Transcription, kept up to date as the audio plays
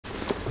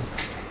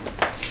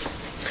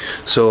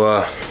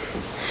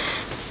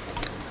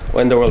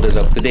When the world is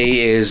up.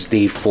 Today is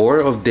day 4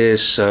 of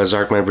this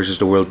Zarkman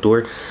versus the World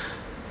Tour.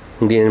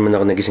 Hindi naman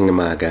ako nagising na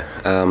maaga.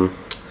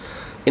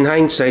 In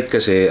hindsight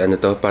kasi,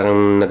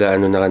 parang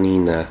nag-ano na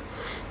kanina.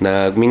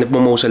 May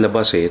nagmo-mow sa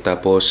labas eh.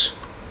 Tapos,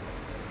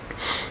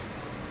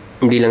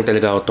 hindi lang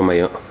talaga ako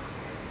tumayo.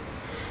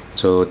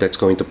 So, that's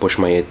going to push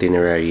my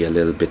itinerary a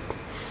little bit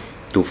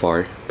too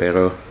far.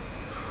 Pero,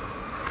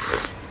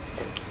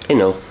 you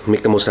know,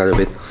 make the most out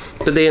of it.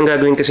 Today, ang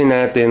gagawin kasi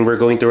natin, we're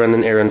going to run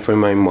an errand for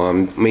my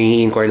mom.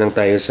 May inquire lang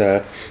tayo sa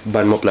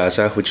Ban Moh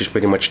Plaza, which is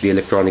pretty much the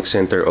electronic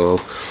center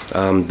of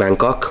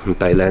Bangkok,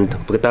 Thailand.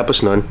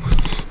 Pagkatapos nun,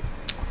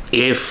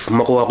 if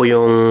makuha ko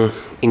yung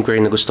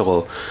inquiry na gusto ko,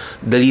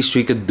 the least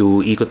we could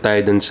do, ikot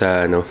tayo dun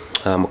sa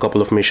a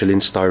couple of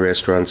Michelin star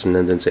restaurants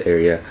na nandun sa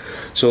area.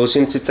 So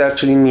since it's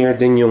actually near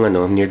din yung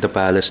near the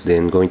palace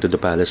din, going to the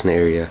palace na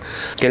area,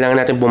 kailangan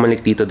natin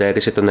bumalik dito dahil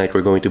kasi tonight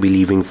we're going to be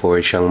leaving for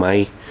Chiang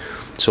Mai.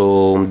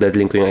 So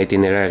dadalhin ko yung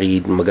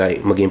itinerary,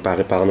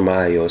 mag-impake pa ako ng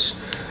maayos.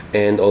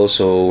 And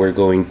also we're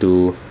going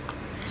to,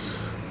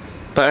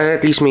 para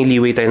at least may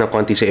leeway tayo ng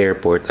konti sa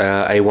airport,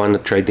 I wanna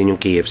try din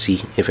yung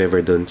KFC if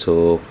ever dun.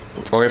 So,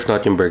 or if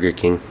not yung Burger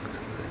King.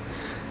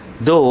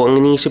 Though, ang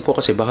iniisip ko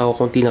kasi baka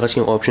konti na kasi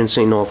yung options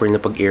na in-offer na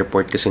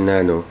pag-airport kasi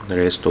na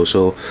resto.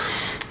 So,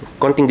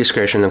 konting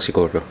discretion lang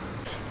siguro.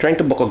 Trying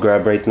to book a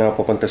grab right now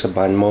papunta sa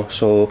Ban Moh.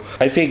 So,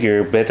 I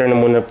figure better na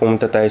muna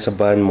pumunta tayo sa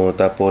Ban Moh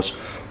tapos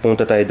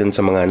pumunta tayo dun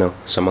sa mga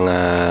sa mga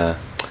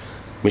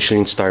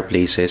Michelin star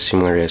places,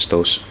 yung mga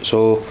restos.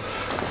 So,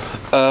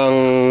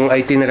 ang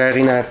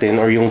itinerary natin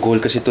or yung goal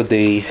kasi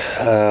today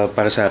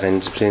para sa akin,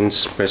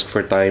 since pressed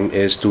for time,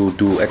 is to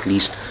do at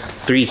least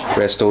 3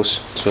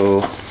 restos.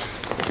 So,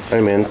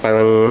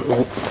 parang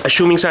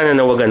assuming sana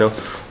na wag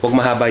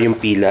mahaba yung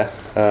pila,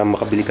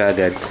 makabili ka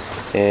agad.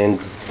 And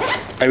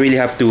I really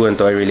have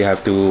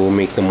to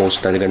make the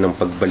most talaga ng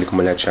pagbalik ko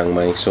mula Chiang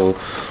Mai. So,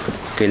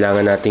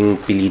 kailangan nating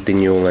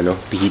pihitin yung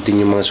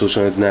mga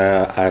susunod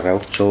na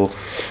araw. So,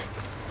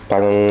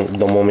 parang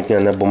the moment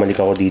na bumalik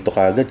ako dito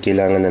kaagad,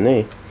 kailangan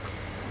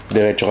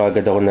diretso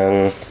kaagad ako ng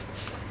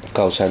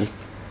Kausan.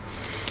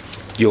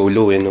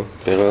 YOLO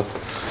Pero,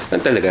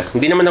 talaga.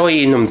 Hindi naman ako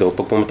iinom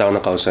pag pumunta ako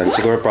ng Kausan.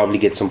 Siguro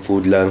probably get some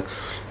food lang.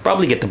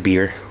 Probably get a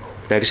beer.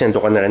 Dahil kasi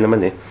ka na rin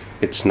naman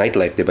It's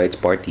nightlife, diba? It's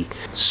party.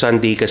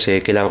 Sunday kasi,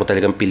 kailangan ko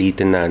talagang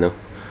pilitin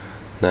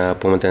na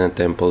pumunta ng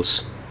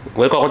temples.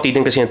 Well, kakunti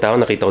din kasi yung tao.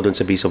 Nakita ko dun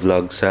sa base of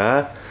vlog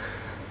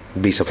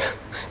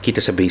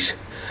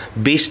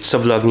based sa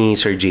vlog ni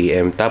Sir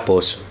JM.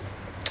 Tapos,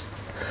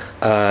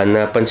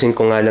 napansin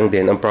ko nga lang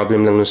din, ang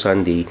problem lang nung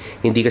Sunday,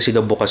 hindi kasi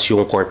daw bukas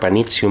yung Kor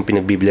Panich, yung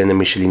pinagbibilan ng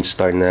Michelin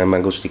star na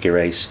mango sticky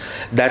rice.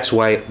 That's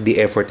why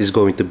the effort is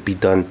going to be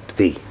done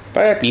today.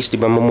 Para at least,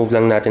 diba, mamove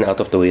lang natin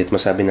out of the way at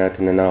masabi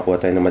natin na nakakuha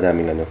tayo ng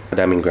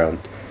madaming ground.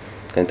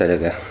 Yan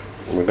talaga.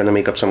 We're gonna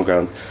make up some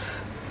ground.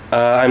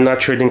 I'm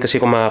not sure din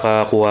kasi kung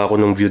makakakuha ako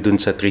ng view dun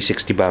sa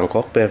 360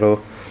 Bangkok, pero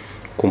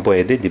kung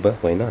pwede, diba,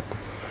 why not?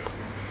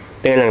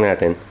 Tingnan lang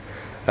natin.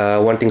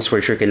 One thing's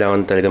for sure,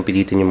 kailangan talagang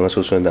pilitin yung mga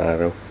susunod na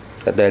araw.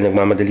 At dahil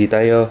nagmamadali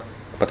tayo,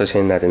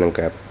 patasin natin ng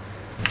crab.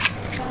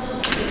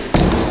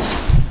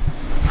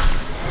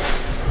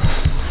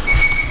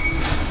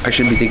 I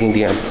should be taking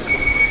the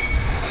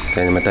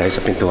kaya naman tayo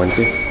sa pintuan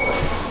ko.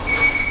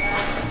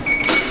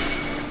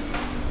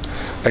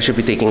 I should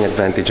be taking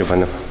advantage of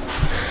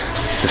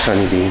the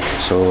sunny day.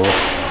 So,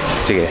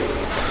 sige.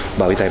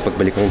 Bawi tayo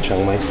pagbalik ng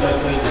Chiang Mai.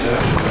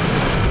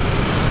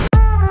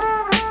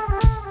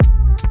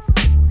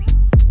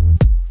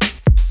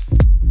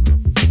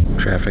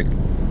 Traffic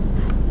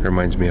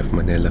reminds me of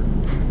Manila.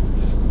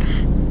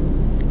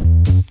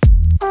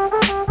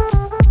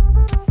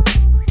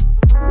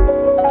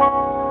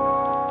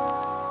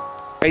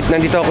 Right,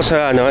 nandito ako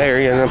sa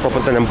area na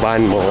papunta ng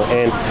Ban Moh,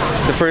 and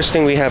the first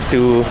thing we have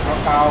to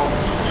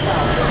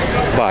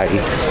buy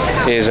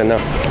is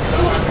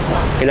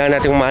kailangan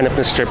natin mahanap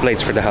ng strip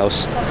lights for the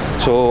house.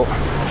 So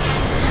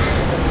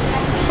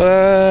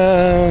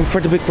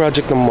for the big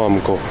project ng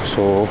mom ko.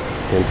 So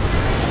yun.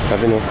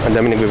 Sabi ang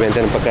dami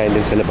nagbebenta ng pagkain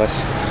din sa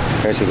labas.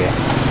 Pero sige.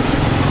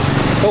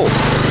 Oh,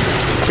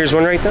 here's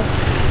one right now.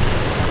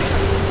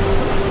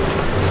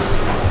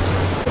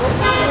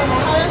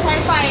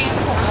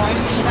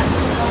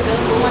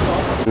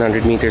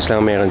 100 meters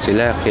lang meron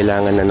sila.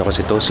 Kailangan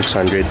kasi to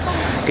 600.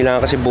 Kailangan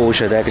kasi buo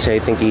siya dahil kasi I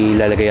think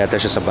ilalagay yata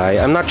siya sa bahay.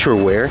 I'm not sure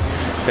where,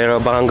 pero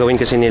baka ang gawin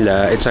kasi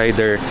nila, it's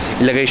either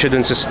ilagay siya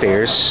dun sa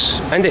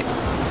stairs. Hindi.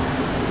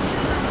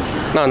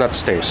 No, not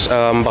stairs.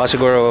 Baka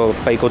siguro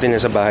paikutin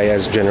niya sa bahay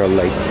as general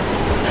light.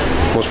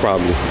 Most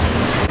probably.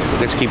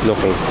 Let's keep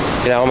looking.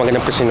 Kailangan ko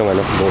maghanap kasi nung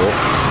buo.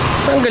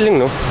 Ang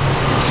galing, no?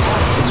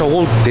 It's a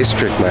whole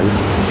district, man.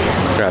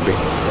 Grabe.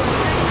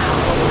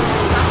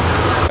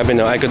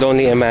 I could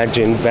only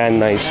imagine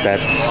van nights that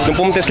nung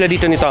pumunta sila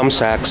dito ni Tom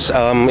Sachs,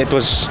 it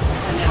was,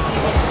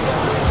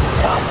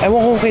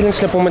 ewan ko kailan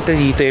sila pumunta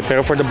dito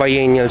pero for the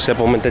biennial sila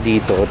pumunta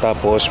dito.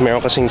 Tapos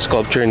meron kasing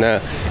sculpture na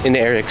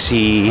in-erect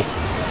si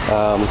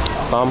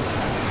Tom.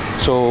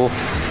 So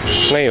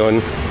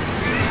ngayon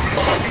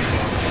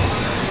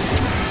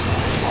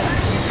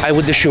I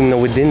would assume na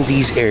within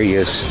these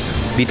areas,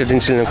 dito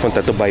din sila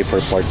nagpunta to buy for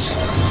parts.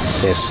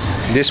 Yes,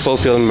 this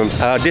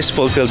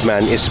fulfilled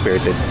man is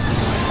spirited.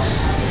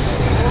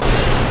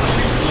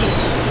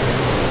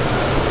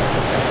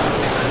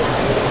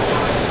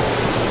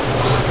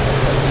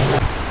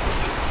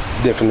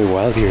 Definitely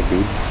wild here,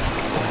 dude.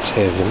 It's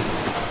heaven.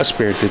 A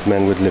spirited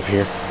man would live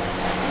here.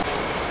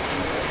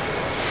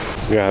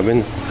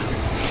 Grabe.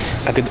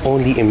 I could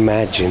only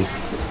imagine.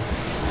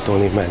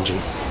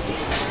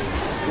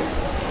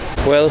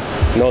 Well,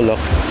 no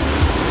luck.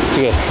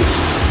 Sige.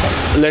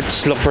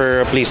 Let's look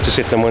for a place to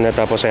sit na muna,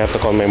 tapos I have to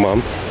call my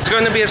mom. It's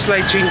gonna be a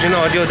slight change in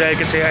audio dahil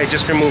kasi I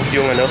just removed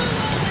yung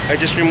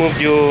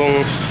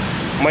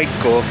mic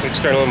ko,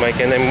 external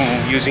mic, and I'm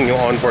using yung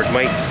onboard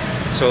mic.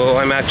 So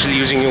I'm actually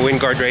using yung wind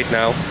guard right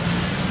now.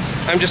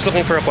 I'm just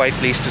looking for a quiet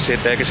place to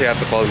sit dahil kasi I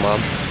have to call mom.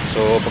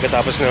 So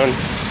pagkatapos nun,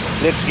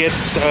 let's get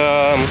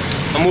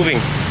moving.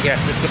 Yeah,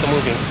 let's get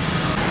moving.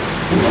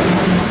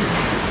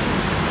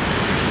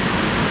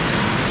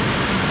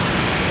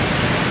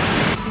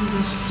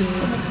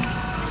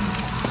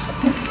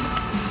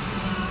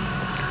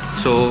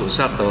 So,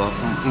 sakto,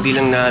 hindi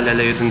lang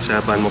nalalayo dun sa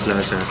Ban Moh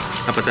Plaza.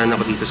 Napatan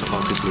ako dito sa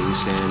coffee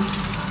place, and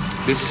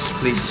this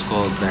place is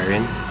called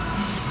Varen.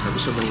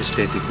 Tapos sobrang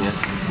aesthetic niya.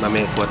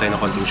 Mamaya kuha tayo ng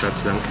konting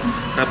shots lang.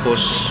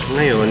 Tapos,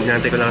 ngayon,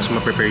 hinantay ko lang kasi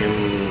ma-prepare yung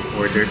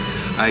order.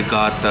 I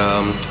got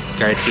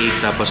carrot cake,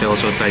 tapos I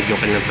also tried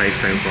yung kanilang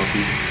Thai-style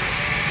coffee.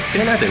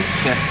 Tingnan natin.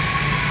 Yeah.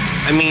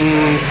 I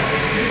mean,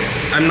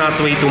 I'm not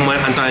way too much,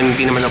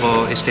 hindi naman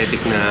ako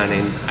aesthetic na,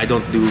 I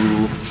don't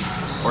do,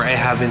 or I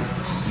haven't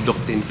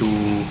looked into,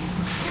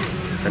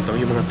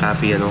 yung mga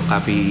coffee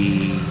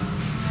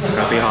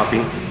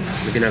hopping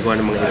na ginagawa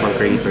ng mga ibang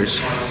creators.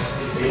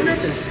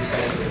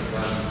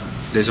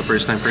 There's a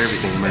first time for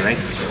everything, am I right?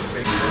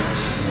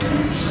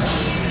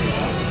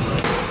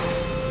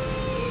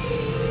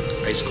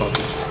 Iced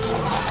coffee,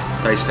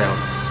 Thai style.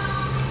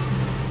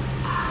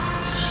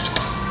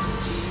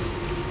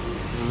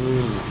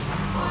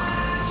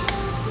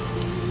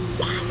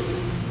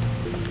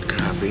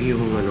 Grabe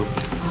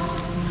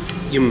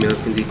yung milk,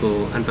 hindi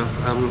ko,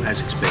 as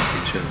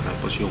expected siya.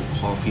 Tapos yung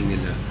coffee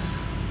nila,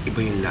 iba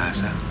yung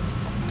lasa.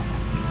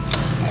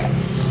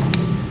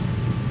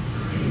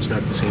 It's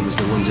not the same as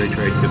the ones I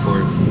tried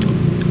before.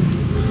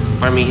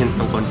 Parang may hint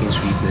ng konting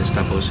sweetness.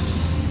 Tapos,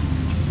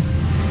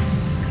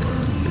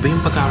 iba yung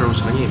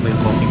pagka-roast kanya, iba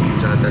yung coffee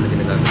beans ata na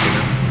ginagamit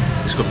nila.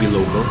 This could be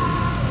local.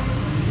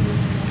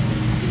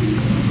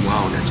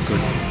 Wow, that's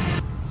good.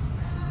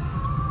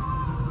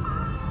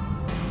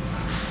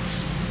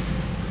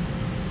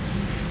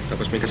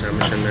 Tapos may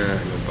kasama siya na,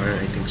 parang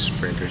I think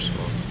spreader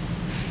salt.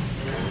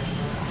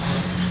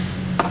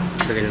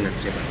 Lagay na natin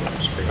siya ba?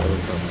 Spreader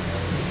on top.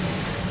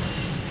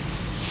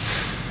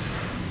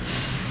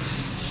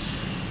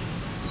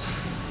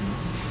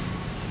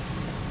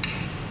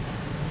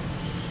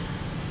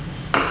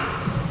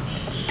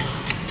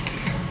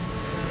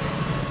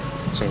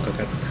 Isang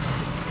kagat.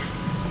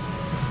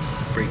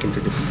 Break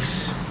into the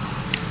piece.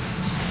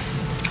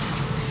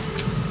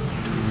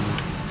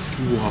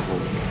 Wow.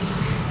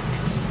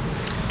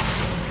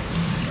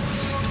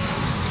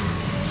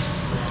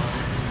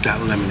 That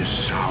lemon is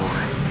sour.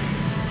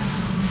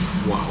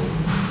 Wow.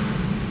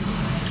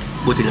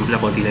 Buti lang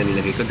pala konti na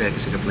nilagay ko dahil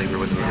kasi the flavor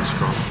was really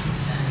strong.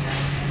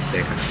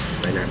 Teka,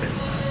 try natin.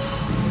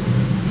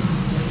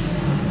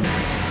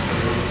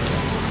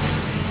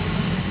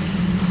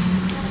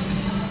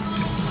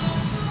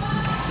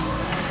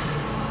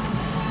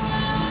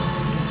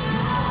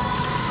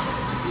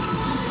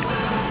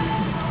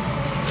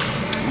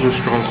 Yung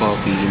strong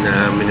coffee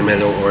na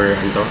minimelo or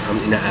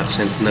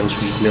ina-accent ng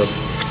sweet milk.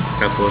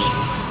 Tapos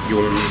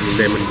yung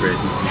lemon bread,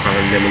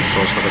 parang lemon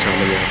sauce na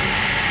kasama niya.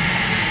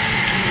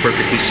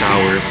 Perfectly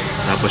sour.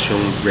 Tapos yung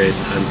bread,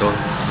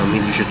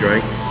 hindi siya dry.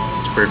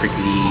 It's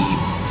perfectly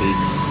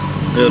baked.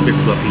 A little bit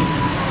fluffy.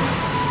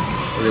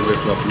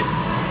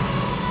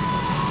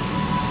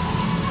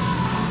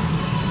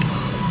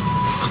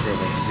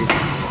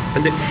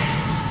 Hindi.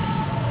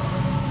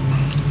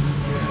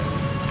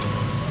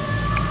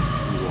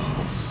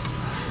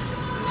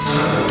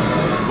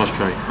 Must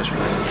try.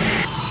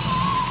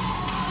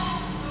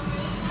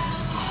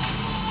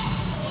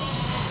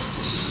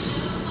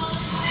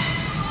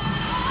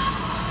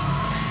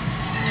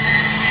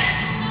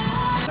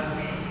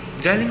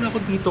 Galing ako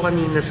dito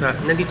kanina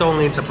nandito ako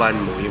ngayon sa Ban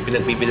Moh, yung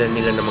pinagbibilan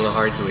nila ng mga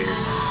hardware.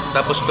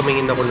 Tapos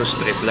tumingin ako ng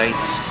strip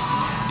lights.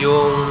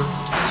 Yung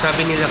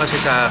sabi nila kasi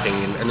sa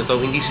akin,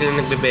 hindi sila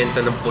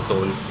nagbebenta ng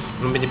putol.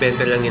 Yung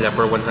binibenta lang nila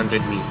per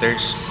 100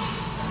 meters.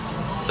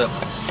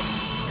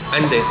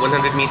 Hindi,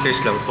 100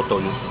 meters lang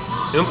putol.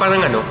 Yung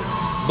parang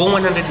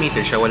buong 100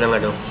 meters siya, walang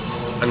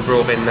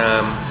unbroken na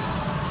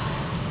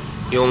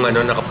yung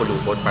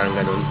nakapulupot, parang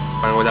ganun.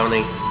 Parang wala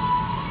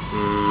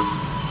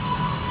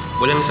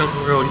walang isang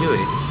rolyo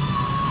eh.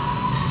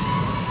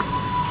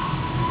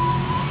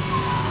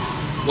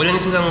 Walang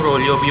isang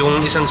rolyo, yung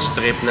isang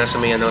strip na sa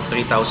may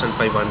 3,500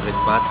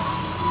 baht.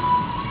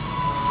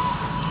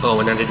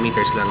 100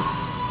 meters lang.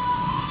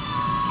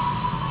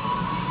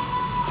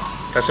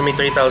 Nasa may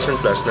 3,000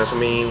 plus, nasa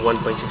may 1.6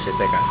 eh.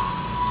 Teka,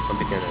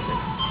 compute nga natin.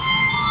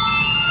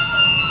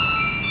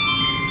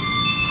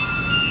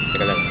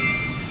 Teka lang.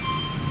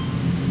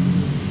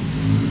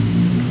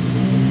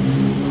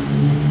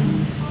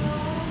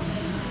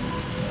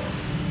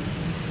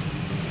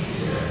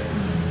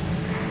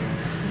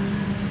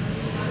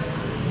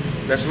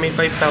 Nasa may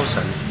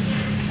 5,000.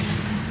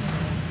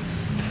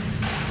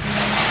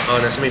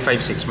 Oh, nasa may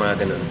 5,600,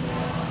 mga ganun.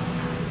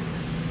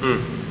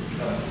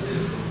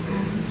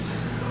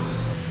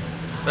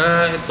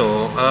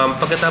 Ito,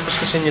 pagkatapos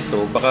kasi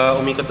nito, baka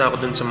umikot na ako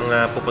dun sa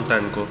mga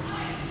pupuntahan ko.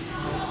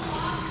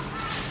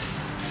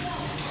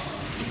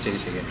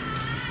 Sige.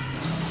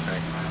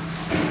 Alright.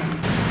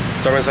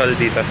 Sobrang solid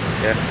dito.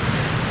 Yeah.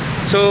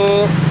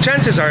 So,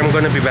 chances are I'm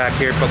gonna be back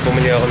here pag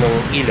bumili ako ng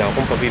ilaw,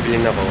 kung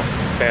pabibilin ako.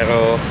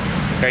 Pero,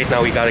 right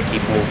now, we gotta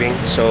keep moving.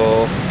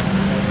 So,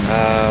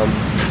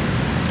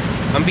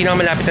 ang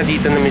pinakamalapit na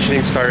dito ng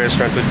Michelin Star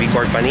Restaurant would be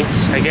Kor Panich,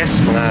 I guess.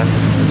 Mga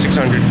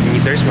 600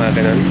 meters,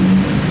 mga ganun.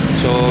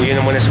 So, yun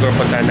ang muna siguro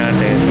puntahan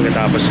natin.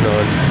 Pagkatapos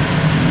nun,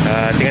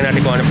 tingnan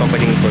natin kung ano pang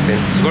pwedeng ikutin.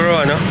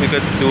 Siguro, we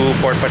could do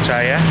Kor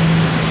Panich.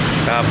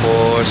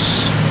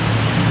 Tapos,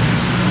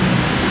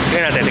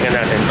 tingnan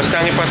natin.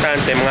 Basta ang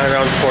importante, mga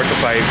around 4 to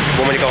 5,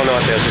 bumalik ako ng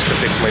hotel just to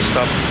fix my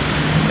stuff.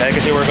 Dahil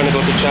kasi we're gonna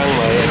go to Chiang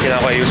Mai at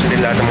kailangan ko ayusin din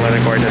lahat ng mga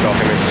record na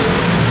documents.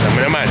 Alam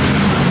mo naman.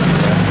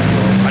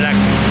 So, palag.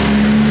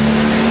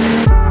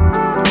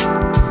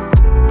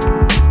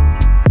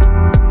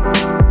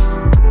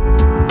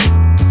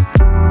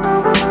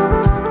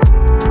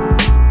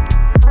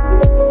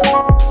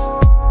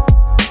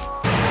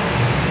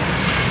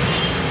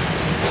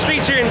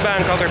 Streets here in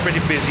Bangkok are pretty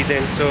busy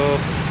din. So,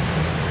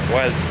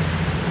 well,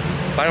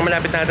 parang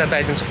malapit na ata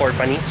tayo dun sa Kor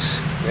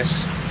Panich.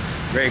 Yes.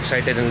 Very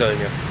excited ang lolo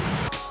nyo.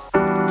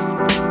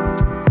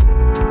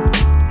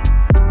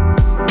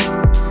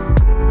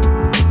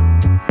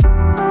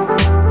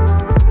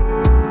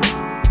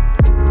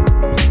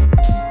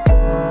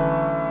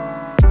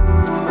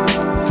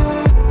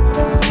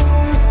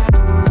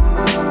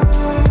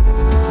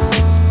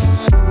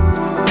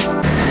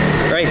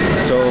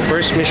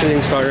 First Michelin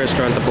Star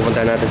Restaurant na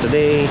pupunta natin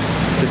today.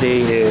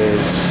 Today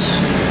is,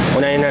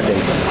 unahin natin,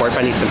 Kor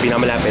Panich, ang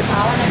pinakamalapit.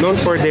 Known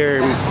for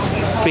their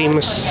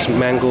famous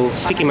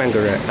sticky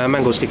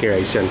mango sticky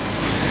rice yan.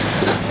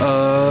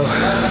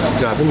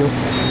 Grabe nyo.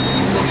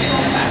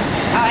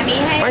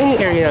 Parang yung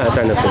area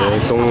ata na to,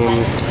 itong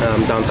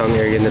downtown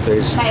area na to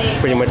is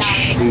pretty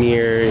much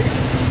near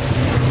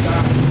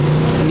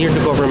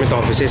the government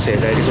offices eh.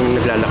 Dahil kasi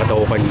naglalakad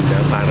ako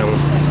kanina, parang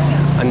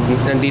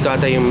nandito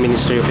ata yung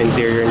Ministry of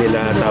Interior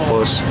nila,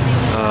 tapos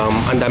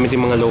ang dami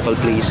din mga local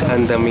place,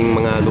 ang daming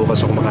mga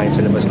locals na kumakain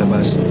sa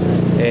labas-labas.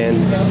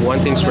 And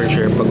one thing's for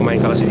sure, pag kumain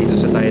ka kasi dito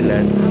sa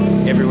Thailand,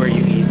 everywhere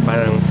you eat,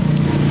 parang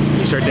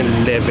may certain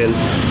level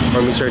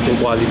or may certain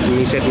quality,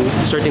 may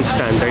certain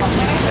standard.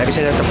 Kaya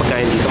kasi natin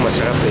pagkain dito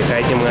masarap eh,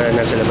 kahit yung mga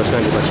nasa labas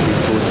na, di ba,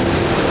 street food.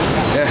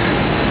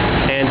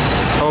 And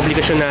ang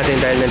obligasyon natin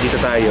dahil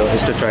nandito tayo is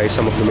to try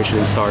some of the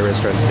Michelin Star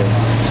restaurants din.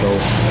 So,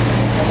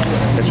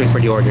 let's wait for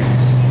the order.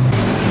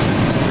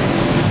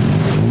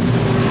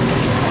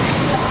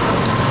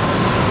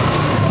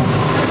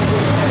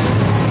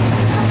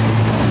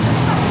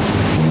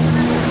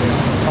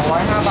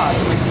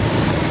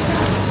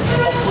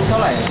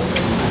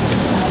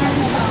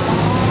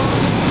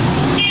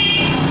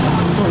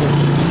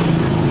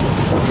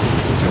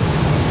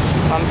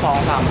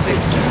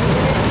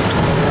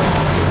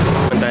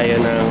 Tayo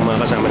ng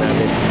mga kasama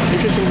natin.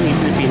 Interestingly,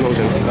 Filipinos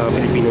din sila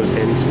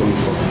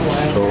mismo.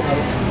 So,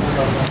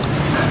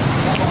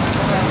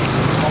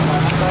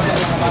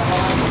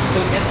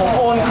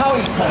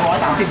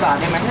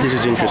 this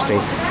is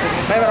interesting.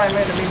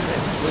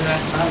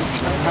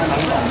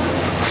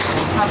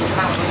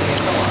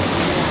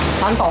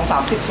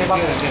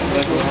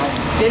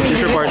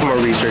 This requires more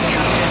research.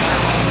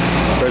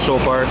 But so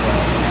far,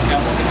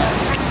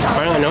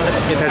 parang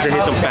it has a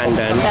hit of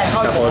pandan,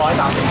 tapos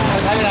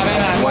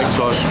white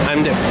sauce,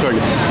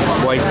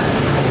 white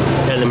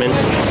element,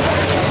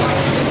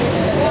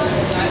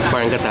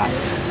 parang gata.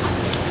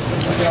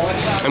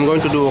 I'm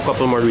going to do a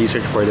couple more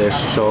research for this,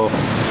 so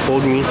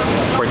hold me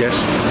for this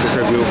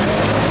review.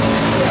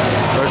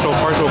 But so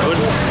far so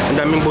good. Ang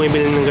daming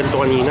bumibili ng ganito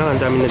kanina,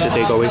 ang daming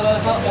nagte-take away.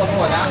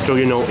 So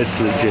you know it's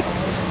legit.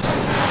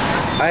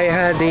 I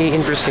had a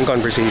interesting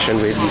conversation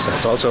with Lisa.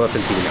 It's also a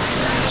Filipina.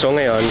 So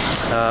ngayon,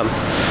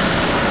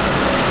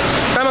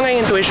 tama nga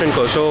yung intuition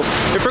ko. So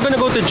if we're gonna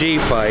go to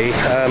J5,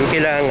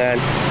 kailangan,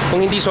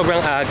 kung hindi sobrang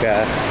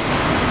aga,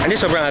 hindi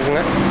sobrang aga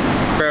nga,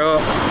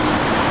 pero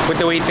with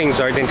the way things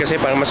are din, kasi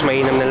parang mas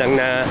mainam na lang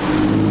na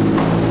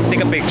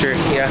take a picture,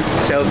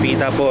 selfie,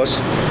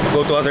 tapos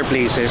go to other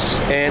places.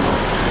 And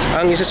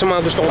ang isa sa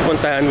mga gusto kong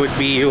puntahan would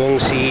be yung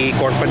si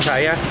Kor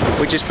Panich,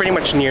 which is pretty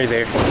much near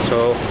there.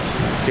 So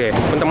sige,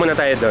 punta muna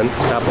tayo doon.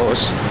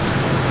 Tapos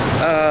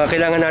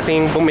kailangan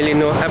nating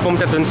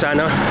pumunta doon sa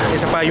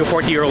isa pa yung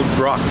 40-year-old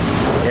broth.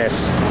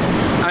 Yes.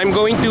 I'm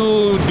going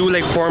to do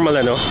like formal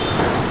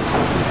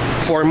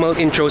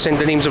intros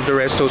and the names of the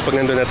restos pag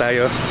nandun na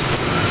tayo.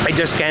 I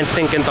just can't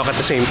think and talk at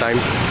the same time.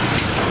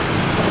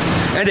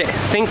 Hindi,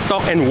 think,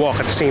 talk, and walk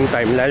at the same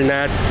time. Lalo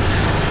na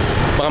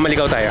baka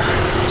maligaw tayo.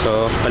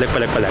 So,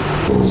 palag.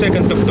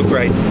 Second tuk-tuk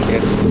ride.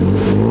 Yes.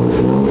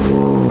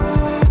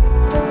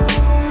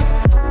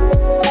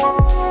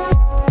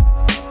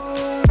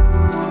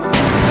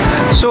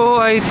 So,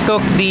 I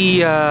took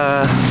the,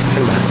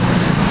 ano ba?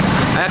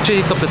 I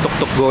actually took the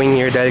tuk-tuk going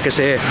here dahil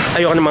kasi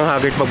ayoko namang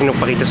haggard pag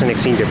pinapakita sa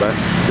next scene, diba?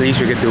 The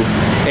least we could do.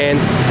 And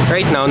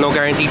right now, no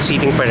guaranteed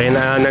seating pa rin.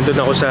 Nandun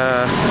ako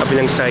sa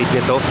kabilang side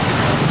nito.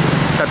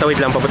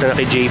 Tatawid lang papunta na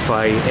kay J5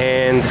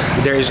 and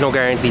there is no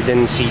guaranteed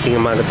din seating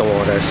ang mga gatong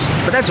oras.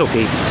 But that's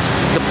okay.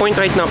 The point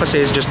right now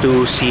kasi is just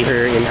to see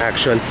her in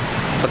action.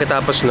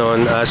 Pagkatapos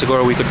nun,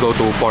 siguro we could go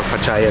to Kor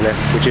Panich na,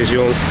 which is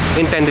yung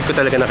intended ko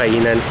talaga na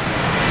kainan.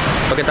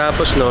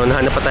 Pagkatapos nun,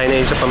 hanap pa tayo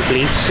na isa pang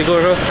place.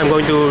 Siguro, I'm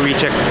going to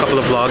recheck a couple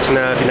of vlogs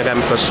na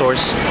ginagamit ko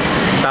source.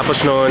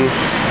 Tapos nun,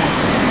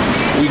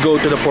 we go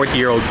to the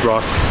 40-year-old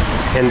broth.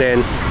 And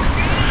then,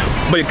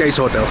 balik tayo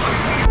sa hotel.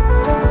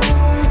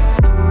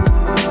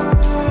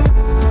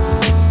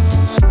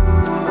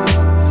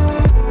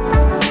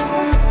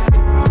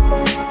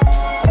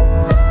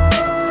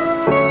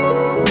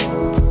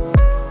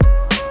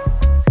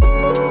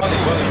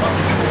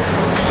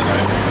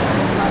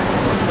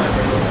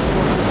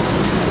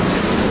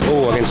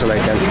 Sa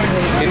light yan.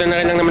 Dito na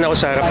rin lang naman ako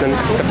sa harap ng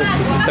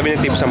tabi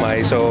ng Tipsamai.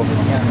 So,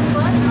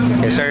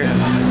 yes sir,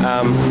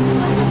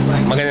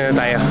 maganda na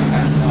tayo.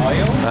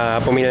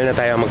 Pumila na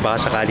tayo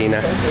magbakasakali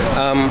na.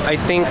 I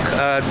think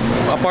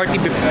a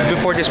party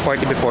before this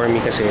party before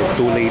me kasi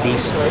 2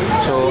 ladies.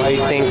 So,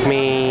 I think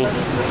may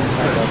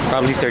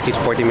probably 30 to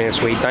 40 minutes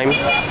wait time.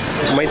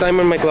 My time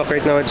on my clock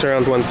right now, it's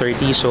around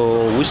 1:30,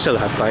 so we still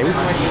have time.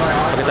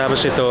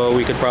 Pagkatapos ito,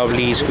 we could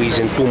probably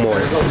squeeze in 2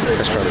 more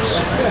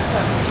restaurants.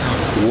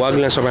 Huwag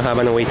lang sobrang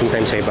haba ng waiting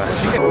time sa iba.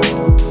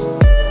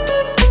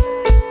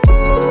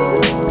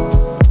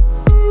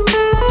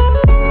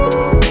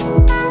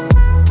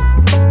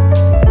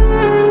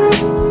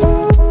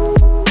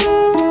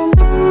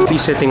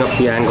 Setting up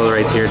the angle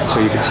right here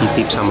so you can see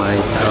Tipsamai.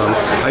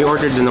 I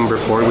ordered the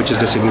number 4, which is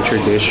the signature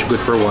dish,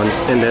 good for 1,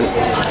 and then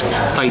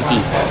Thai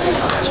tea.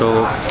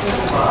 So,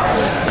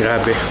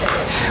 grabe.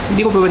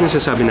 Hindi ko pa ba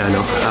nasasabi na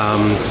ano,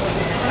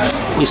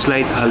 may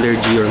slight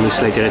allergy or may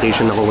slight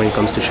irritation ako when it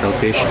comes to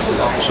shellfish.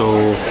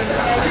 So,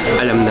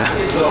 alam na.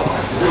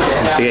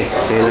 Sige,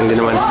 kaya lang din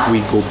naman,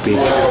 we go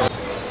big.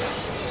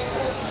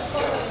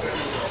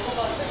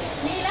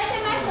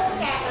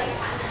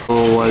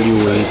 While you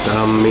wait,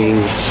 may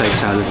side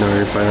salad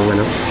na parang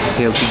ano,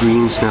 healthy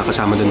greens na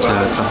kasama dun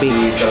sa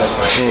tabi.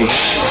 And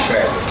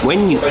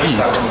when you eat,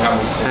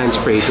 hand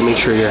spray to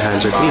make sure your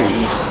hands are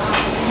clean.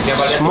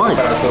 Smart!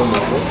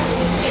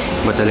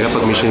 Ba talaga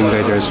pag Michelin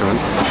Guide restaurant,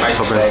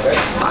 sobrang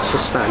taas sa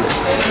standard.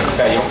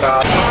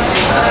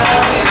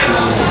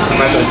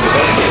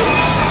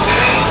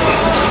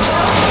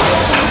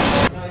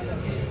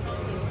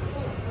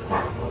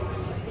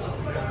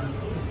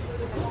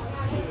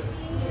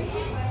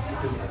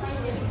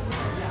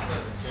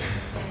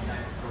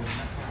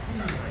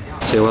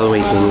 So while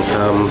waiting,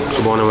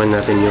 subukan naman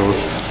natin yung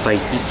Thai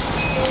tea.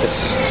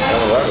 Yes.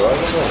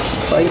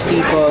 Thai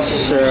tea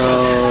costs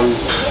around...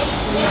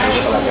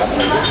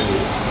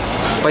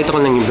 Pakita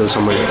ko lang yung bill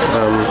somewhere.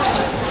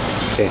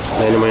 Okay,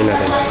 ngayon naman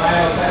natin.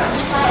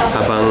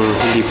 Habang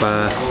hindi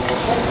pa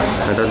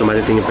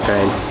dumadating yung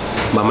pagkain,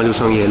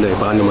 mamalusong ang yelo eh,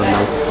 baka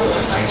lumabnaw.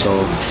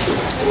 So...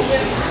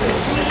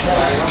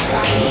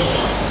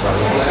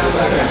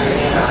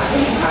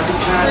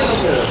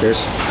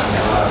 Cheers.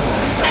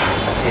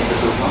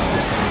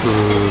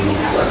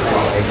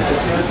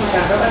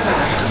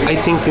 I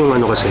think yung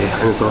ano kasi,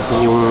 ano to,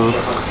 yung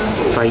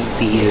Thai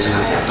tea is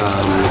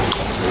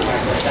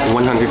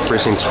 100%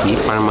 sweet,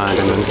 parang mga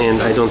ganun.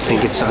 And I don't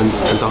think it's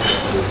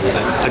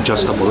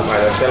adjustable.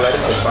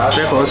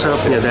 Pero ang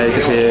sarap niya dahil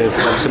kasi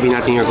sabihin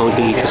natin you're going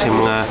to eat kasi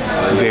mga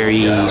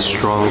very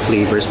strong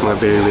flavors, mga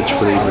very rich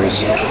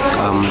flavors.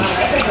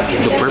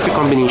 The perfect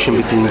combination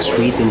between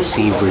sweet and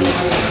savory,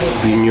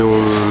 yun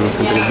yung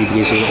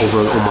nagbibigay sa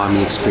overall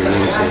umami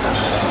experience eh.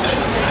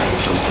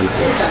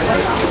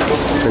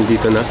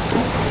 Nandito na.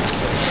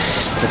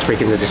 Let's break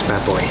into this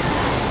bad boy.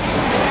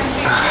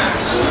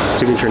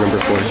 Signature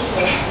number 4.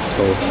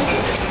 So,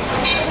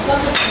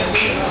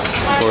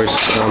 of course,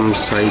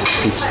 side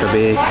seats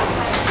tabi.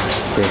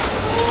 Okay,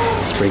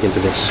 let's break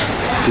into this.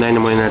 Kinain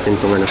na muna natin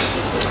itong ano.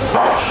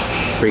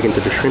 Break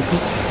into the shrimp.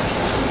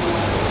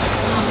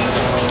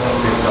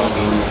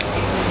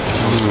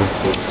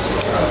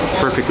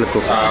 Perfectly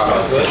cooked.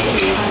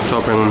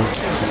 Sobrang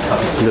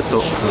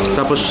luto.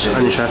 Tapos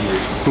ano siya,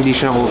 hindi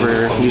siya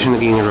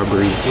naging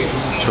rubbery.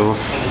 So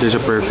there's a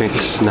perfect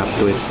snap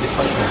to it.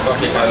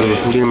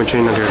 Hindi naman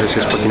siya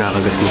nagre-resist pag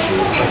kinakagat mo.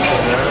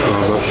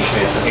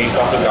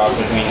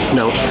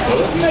 Now,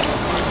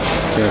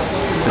 yeah,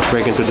 let's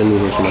break into the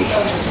noodles man.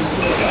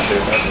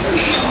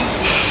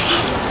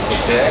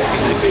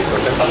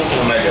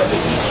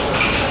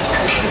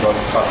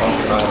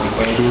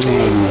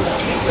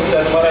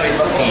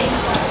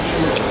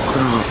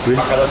 Grabe. That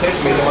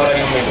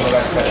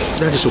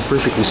is so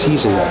perfectly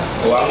seasoned.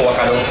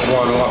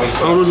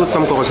 Ang rule of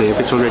thumb ko kasi, if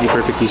it's already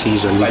perfectly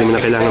seasoned, hindi mo na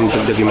kailangan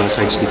magdagdag yung mga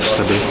sides dito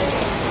sa tabi.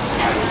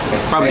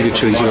 Probably the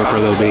chili's here for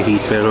a little bit of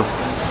heat, pero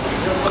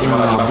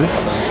grabe.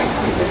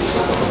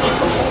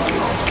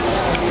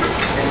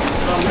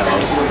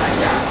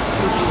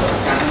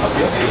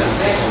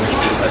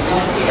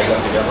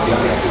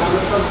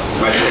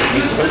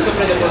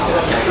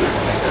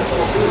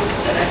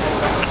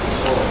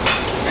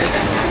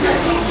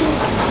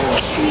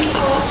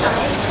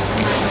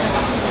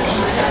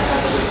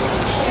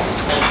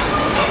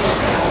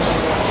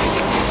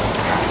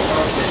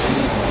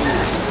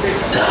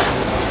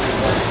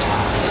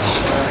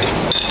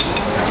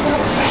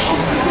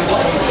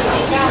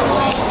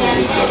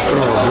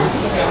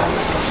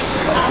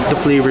 The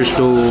flavors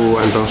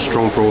though, and the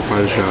strong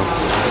profile siya.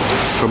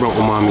 Sobrang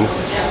umami.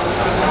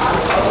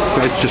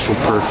 But it's just so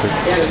perfect.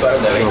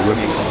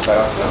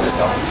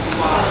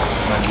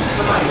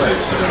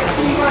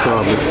 Grabe.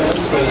 Grabe.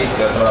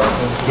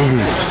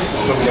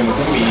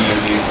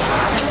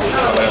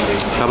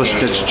 Tapos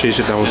let's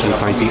chase it down with some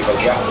Thai tea.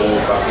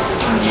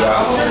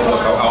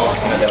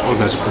 Oh,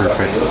 that's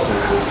perfect.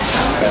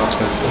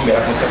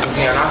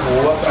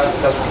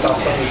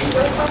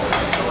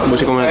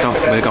 Busin ko muna ito.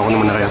 Balik ako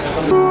naman na kaya.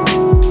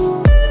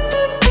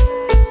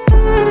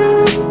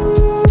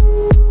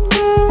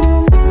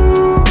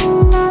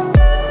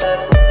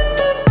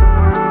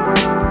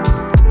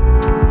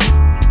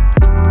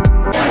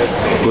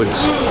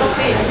 Goods.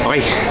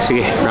 Okay,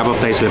 sige, wrap up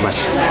tayo sa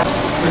labas.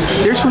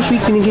 They're so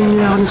sweet, binigyan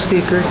nila ako ng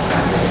sticker.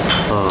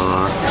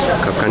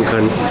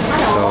 Kapkan-kan.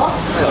 So,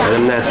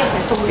 alam na.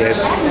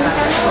 Yes.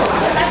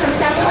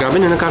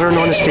 Grabe na, nagkaroon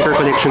ako ng sticker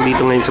collection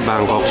dito ngayon sa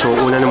Bangkok. So,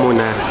 una na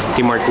muna,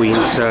 kay Mark Queen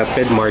sa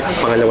Pedmark.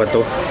 Pangalawa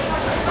to.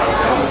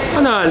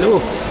 Panalo!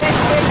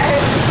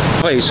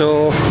 Okay,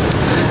 so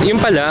yun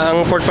pala,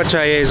 ang Port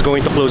Pachaya is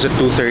going to close at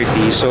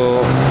 2:30. So,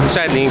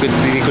 sadly,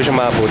 hindi ko siya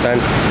maabutan.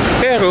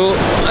 Pero,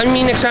 I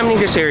mean, examining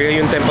this area,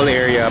 yung temple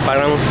area,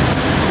 parang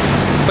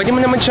pwede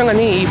mo naman siyang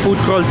i-food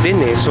crawl din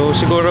eh. So,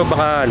 siguro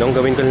baka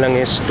gawin ko lang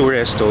is 2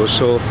 restos.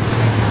 So,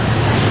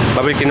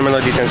 babalik din naman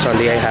ako dito on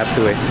Sunday. I have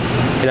to eh.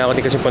 Kailangan ko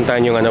din kasi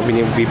puntahan yung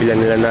binibilan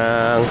nila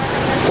ng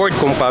cord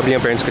kung pabili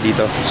ang parents ko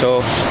dito. So,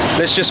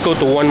 let's just go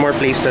to one more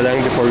place na lang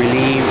before we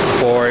leave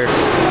for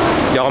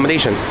the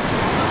accommodation.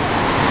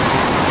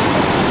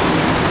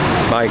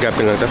 Makikap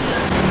ko lang ito.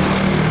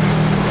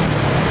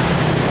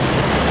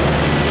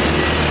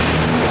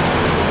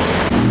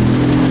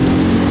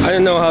 I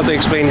don't know how to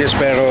explain this,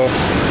 pero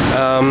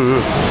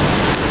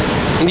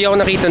hindi ako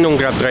nakita nung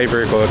Grab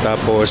driver ko,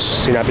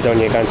 tapos sinabi daw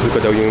niya cancel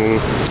ko daw yung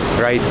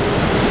ride.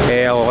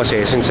 Eh ako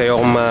kasi since ayaw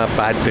akong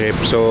ma-bad trip,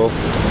 so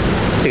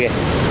sige,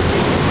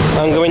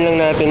 ang gawin lang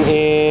natin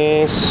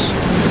is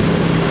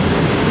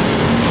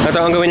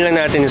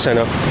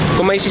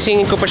kung may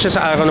sisingin ko pa siya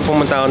sa araw na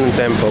pumunta ako ng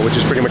temple, which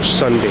is pretty much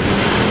Sunday,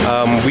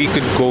 we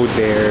could go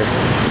there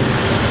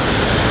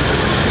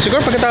siguro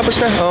pagkatapos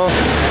na.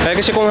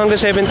 Kasi kung hanggang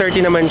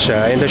 7:30 naman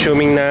siya, and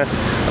assuming na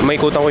may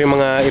ikutan ko yung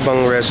mga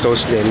ibang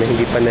restos din na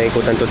hindi pa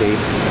naikutan today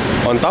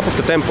on top of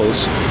the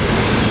temples,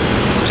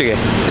 sige,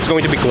 it's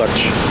going to be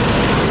clutch.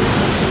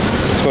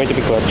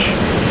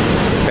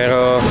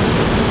 Pero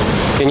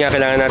yun nga,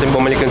 kailangan natin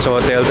bumalik sa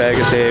hotel dahil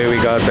kasi we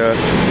got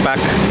back.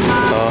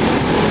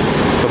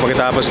 So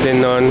pagkatapos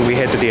din nun, we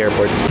head to the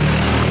airport.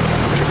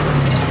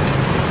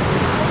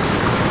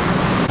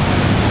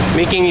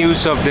 Making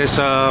use of this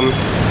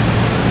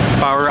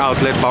power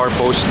outlet, power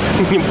post,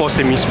 yung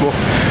poste mismo,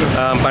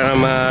 para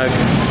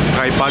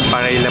mag-tripod,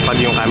 para ilapag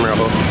yung camera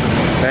ko.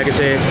 Kaya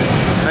kasi,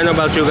 I don't know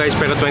about you guys,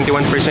 pero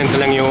 21%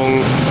 na lang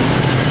yung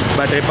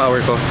battery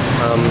power ko.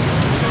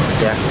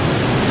 Yeah.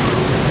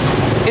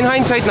 In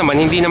hindsight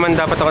naman, hindi naman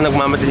dapat ako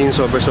nagmamadali ng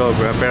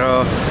sobra-sobra,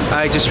 pero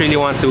I just really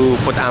want to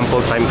put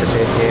ample time kasi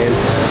and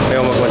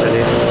ayaw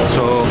magmadali.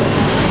 So,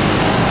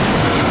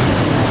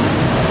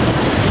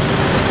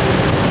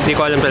 hindi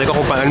ko alam talaga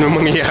kung paano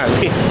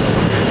mangyayari.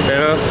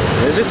 Pero,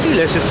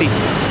 let's just see.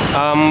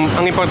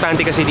 Ang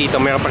importante kasi dito,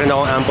 mayroon pa rin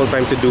akong ample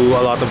time to do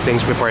a lot of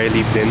things before I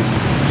leave din.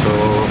 So,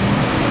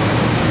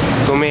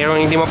 kung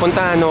mayroong hindi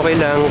mapuntahan, okay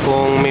lang.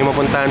 Kung may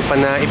mapuntahan pa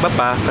na iba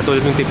pa,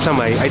 katulad ng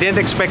Tipsamai, I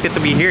didn't expect it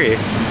to be here eh.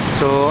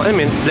 So, I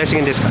mean, blessing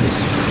in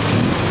disguise.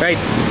 Right,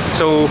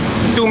 so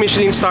 2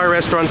 Michelin star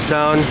restaurants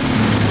down.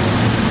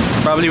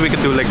 Probably we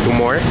could do like 2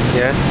 more,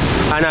 yeah.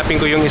 Hanapin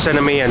ko yung isa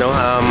na may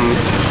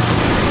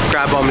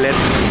crab omelette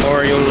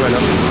or yung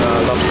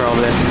lobster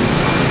omelette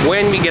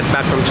when we get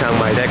back from Chiang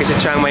Mai. Dahil kasi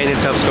Chiang Mai in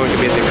itself is going to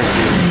be a different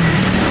series.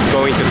 It's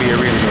going to be a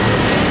really good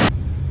one.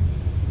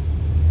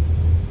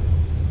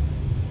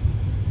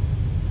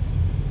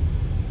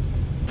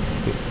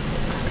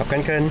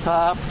 Kapkan-kan.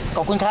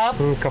 Kapkan-kap.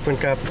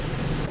 Kapkan-kap.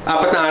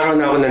 4 na araw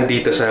na ako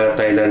nandito sa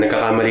Thailand.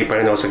 Nagkakamali pa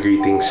rin ako sa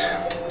greetings.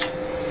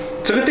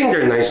 It's a good thing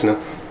they're nice, no?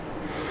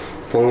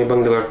 Kung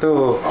ibang lugar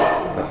to,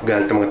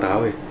 galit ang mga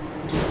tao eh.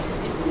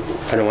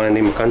 I don't want to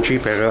name a country,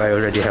 pero I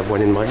already have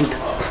one in mind.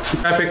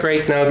 Traffic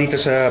right now dito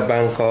sa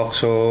Bangkok,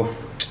 so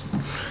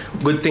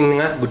good thing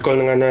nga, good call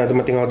na nga na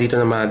dumating ako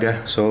dito na maaga.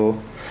 So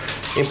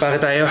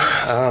impake tayo.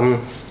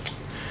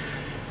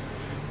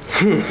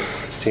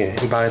 Sige,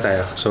 impake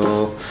tayo. So,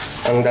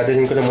 ang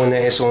dadalhin ko na muna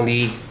is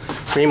only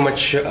pretty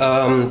much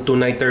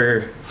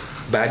 2-nighter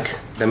bag,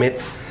 damit.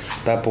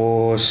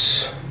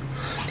 Tapos,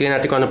 tingnan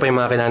natin kung ano pa yung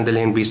mga kailangan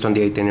dalhin based on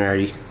the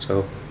itinerary.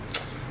 So,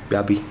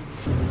 Gabi.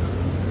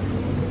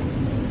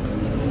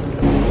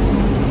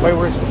 My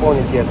worst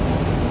opponent yet.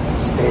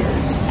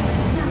 Stairs.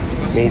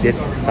 Made it.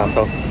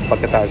 Sakto.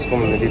 Pagkataas ko,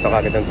 nandito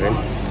kagad ang trend.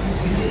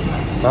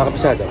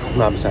 Makakabisado.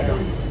 Makakabisado.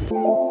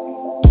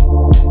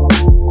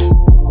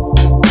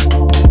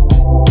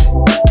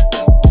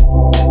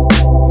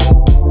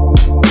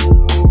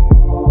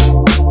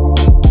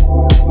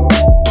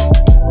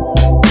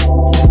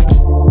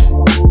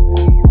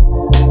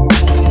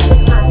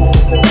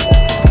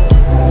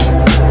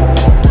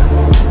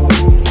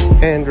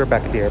 And we're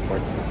back at the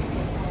airport.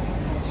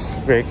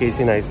 Very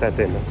Casey nice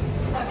natin, no?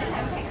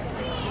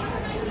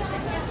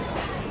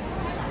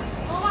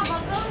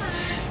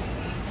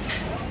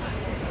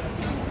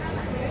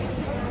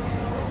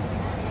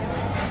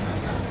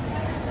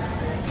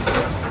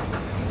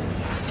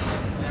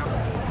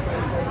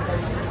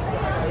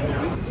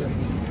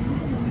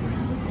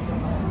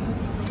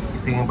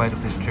 Taking a bite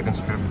of this chicken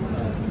strip.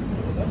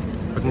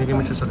 Pag nilagay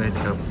mo siya sa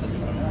ketchup,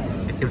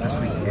 it gives a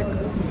sweet kick.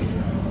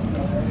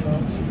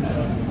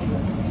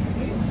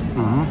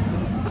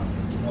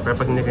 Pero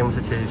pag nilagay mo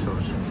sa chili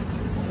sauce,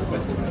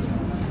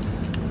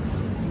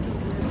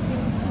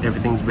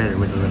 everything's better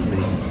with a little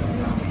bit.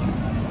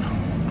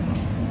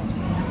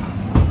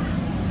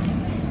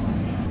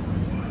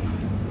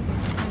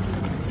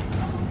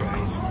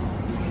 Fries.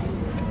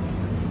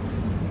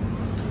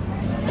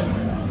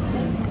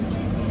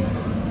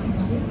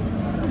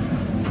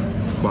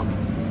 Swap.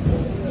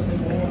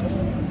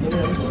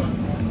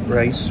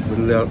 Rice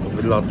with a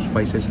lot of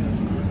spices.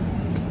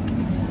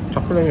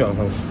 Sakto lang yung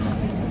anghang.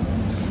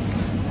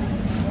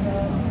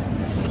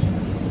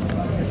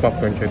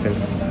 Popcorn chicken.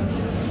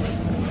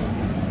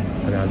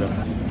 Panalo.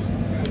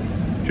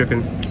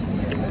 Chicken.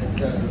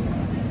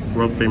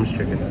 World famous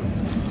chicken.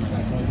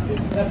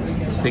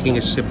 Taking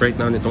a sip right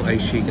now nitong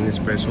ice shake and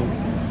espresso.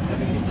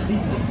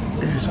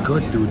 This is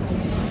good, dude.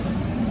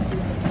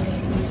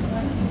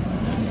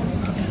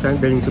 Saan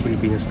galing sa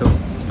Pilipinas to?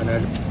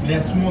 Panalo.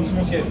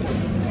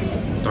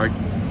 Tart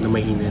na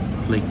mainit.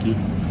 Flaky.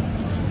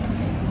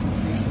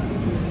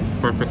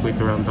 Perfect way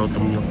to round out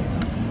the meal.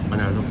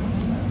 Panalo.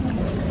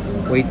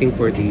 Waiting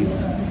for the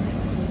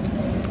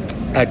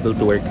adult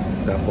to work.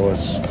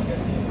 Tapos,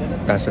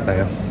 tasa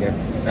tayo. Yeah.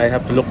 I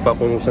have to look pa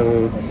kung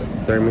saan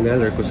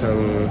terminal or kung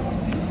saan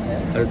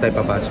ano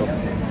tayo papasok.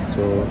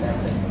 So,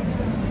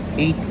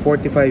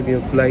 8:45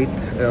 yung flight.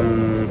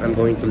 I'm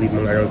going to leave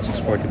mga around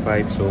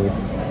 6:45. So,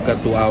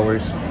 got 2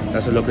 hours.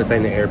 Nasa loob na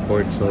tayo ng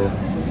airport. So,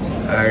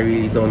 I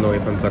really don't know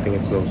if I'm cutting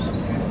it close.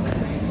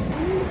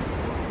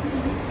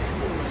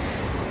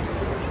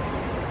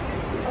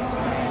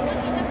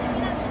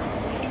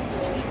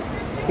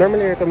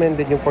 Normally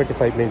recommended yung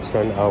 45 minutes to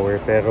an hour,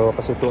 pero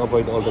kasi to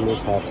avoid all the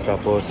mishaps,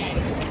 tapos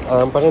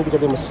parang hindi ka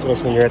din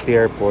mas-stress when you're at the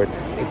airport,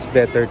 it's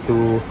better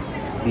to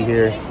be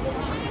here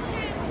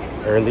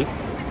early.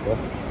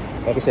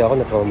 Kasi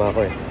ako na-trauma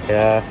ako eh.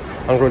 Kaya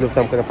ang rule of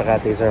thumb ko na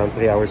Pakati is around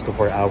 3 hours to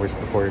 4 hours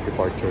before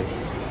departure.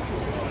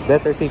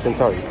 Better safe than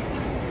sorry.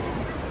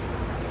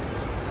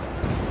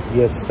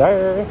 Yes,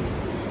 sir!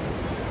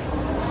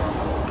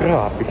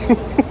 Grabe.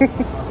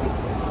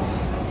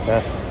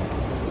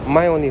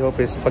 My only hope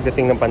is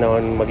pagdating ng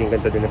panahon maging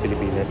ganito din na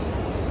Pilipinas.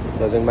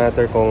 Doesn't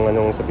matter kung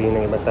anong sabihin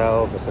ng ibang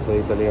tao, basta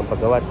tuloy-tuloy ang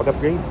paggawa at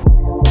pag-upgrade.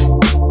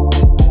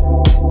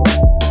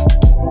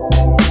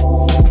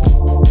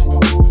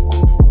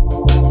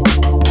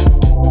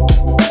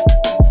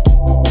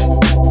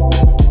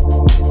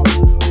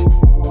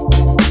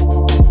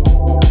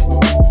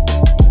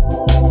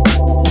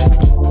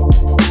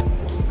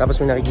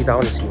 Tapos may nakikita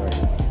ako na CR.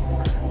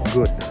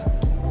 Good.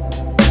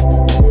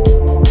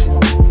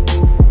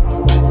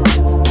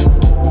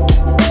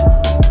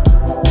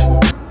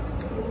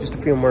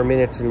 Few more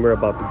minutes and we're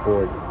about to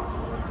board.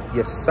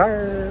 Yes,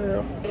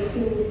 sir.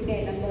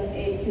 Gate number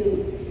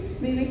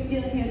 82. We wish you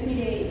a healthy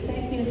day.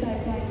 Thank you,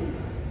 Thai flight.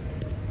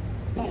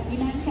 บัตรที่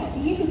นั่งแถว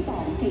ที่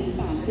22ถึง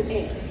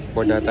31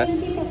 board na tayo.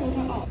 ที่ประตูท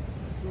างออก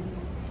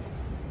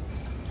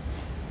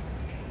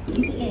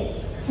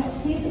21แถว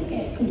ที่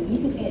11ถึง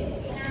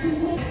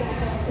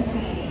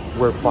21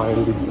 We're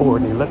finally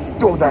boarding. Let's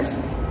do that.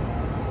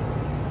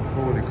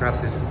 Holy crap,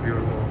 this is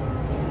beautiful.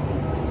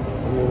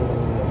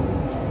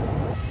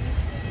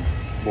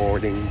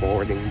 Boarding.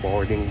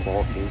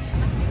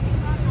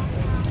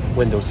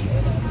 Window seat.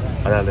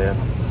 Panalo yan.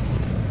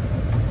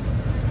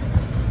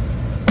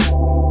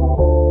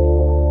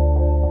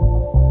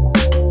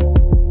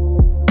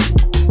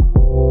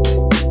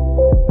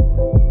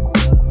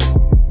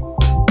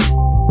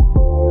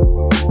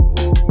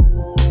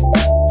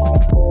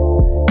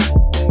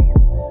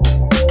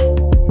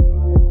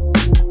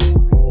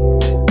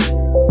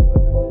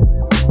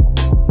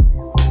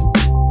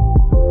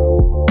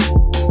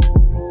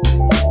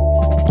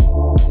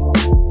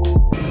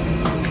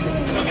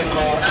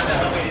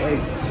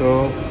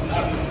 So,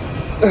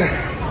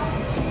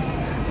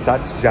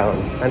 Touchdown.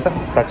 Ano to?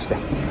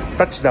 Touchdown.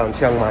 Touchdown,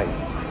 Chiang Mai.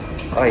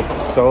 Okay,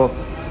 so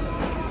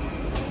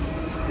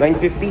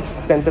 9:50,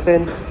 10 to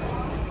 10.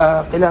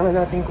 Kailangan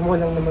natin kumuha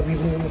lang na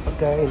mabibili ng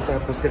pagkain.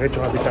 Tapos diretso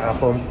kabit sa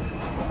Apom.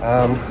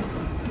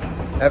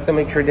 I have to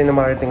make sure din na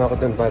makarating ako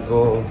dun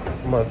bago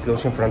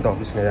mag-close yung front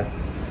office nila.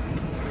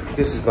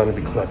 This is gonna be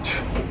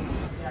clutch.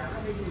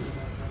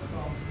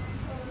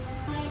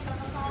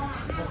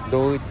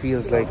 Though it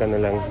feels like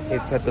ano lang,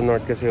 it's at the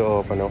north kasi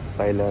of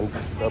Thailand.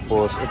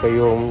 Tapos ito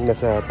yung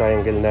nasa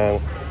triangle ng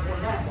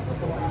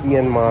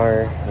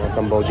Myanmar,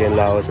 Cambodia and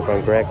Laos if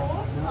I'm correct.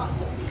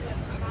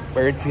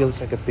 But it feels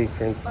like a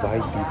different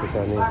vibe dito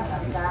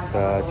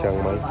sa Chiang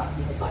Mai.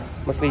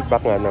 Mas laid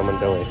back nga naman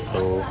daw eh.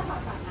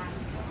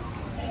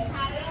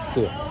 So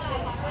yeah,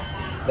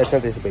 let's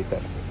anticipate that.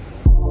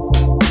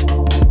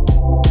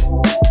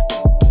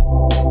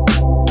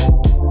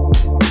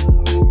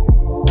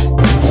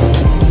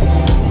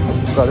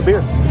 Got a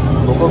beer.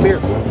 Local beer.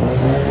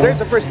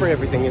 There's a first for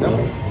everything, you know?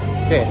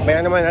 Okay,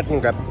 bayan naman natin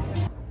yung grab.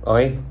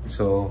 Okay,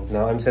 so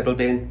now I'm settled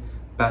in.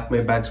 Pack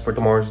my bags for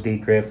tomorrow's day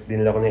trip.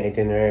 Dinala ko na yung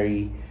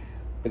itinerary.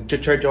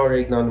 Nag-charge ako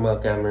right now ng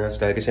mga cameras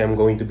kasi I'm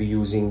going to be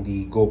using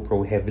the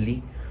GoPro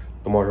heavily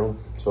tomorrow.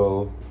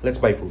 So, let's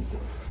buy food.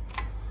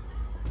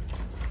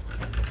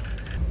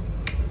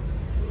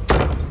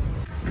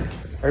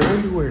 I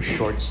really wear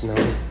shorts now.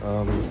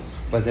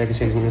 But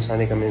kasi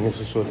nasanay kami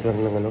nagsusuot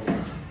lang ng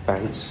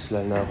pants,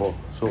 lalo na ako.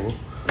 So,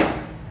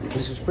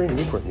 this is pretty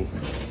new for me.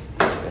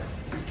 Yeah.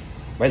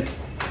 Well,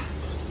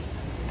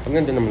 pag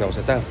nandun naman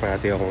ako sa TAF,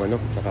 parati akong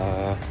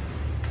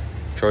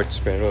naka-shorts,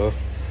 pero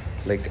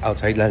like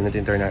outside lang at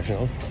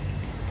international.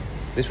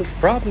 This would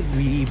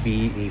probably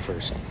be a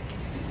first.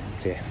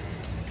 So yeah,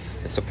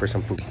 let's look for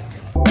some food.